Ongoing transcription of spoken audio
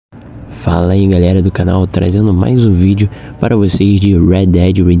Fala aí galera do canal, trazendo mais um vídeo para vocês de Red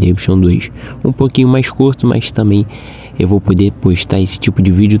Dead Redemption 2. Um pouquinho mais curto, mas também eu vou poder postar esse tipo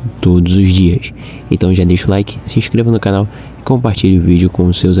de vídeo todos os dias. Então já deixa o like, se inscreva no canal e compartilhe o vídeo com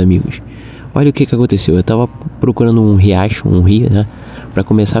os seus amigos. Olha o que aconteceu, eu tava procurando um riacho, um rio, né, para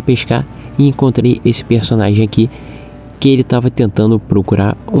começar a pescar e encontrei esse personagem aqui que ele tava tentando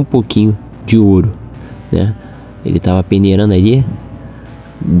procurar um pouquinho de ouro, né? Ele tava peneirando ali,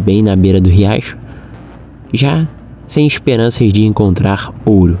 bem na beira do riacho, já sem esperanças de encontrar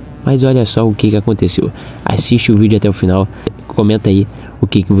ouro. Mas olha só o que aconteceu. Assiste o vídeo até o final, comenta aí o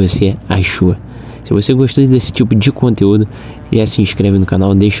que você achou. Se você gostou desse tipo de conteúdo, já se inscreve no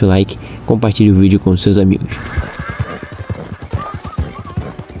canal, deixa o like, compartilhe o vídeo com seus amigos.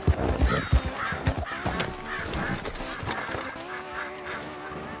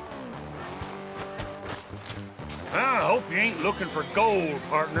 I hope you ain't looking for gold,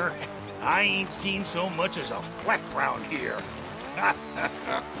 partner. I ain't seen so much as a fleck round here.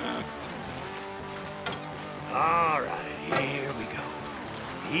 All right, here we go.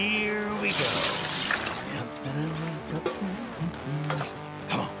 Here we go.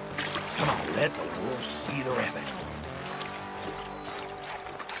 Come on, let the wolf see the rabbit.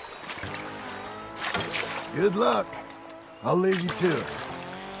 Good luck. I'll leave you to it.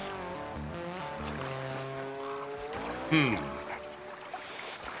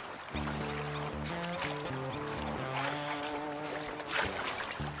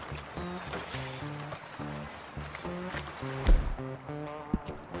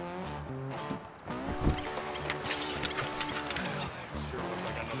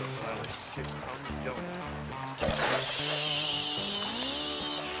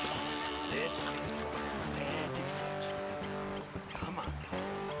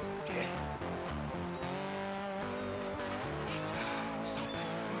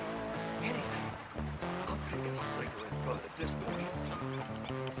 Take a cigarette butt at this point.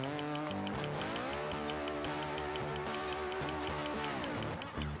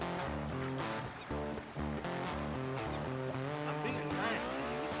 I'm being nice to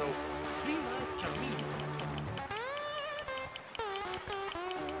you, so be nice to me.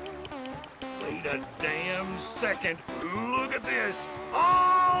 Wait a damn second. Look at this.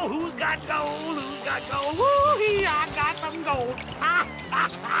 Oh, who's got gold? Who's got gold? Woo-hee, I got some gold.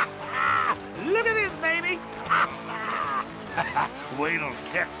 Look at this, baby. Wait till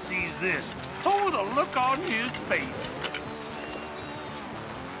Tex sees this. Oh, the look on his face.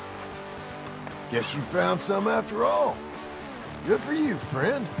 Guess you found some after all. Good for you,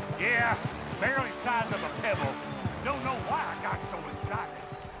 friend. Yeah, barely size of a pebble. Don't know why I got so excited.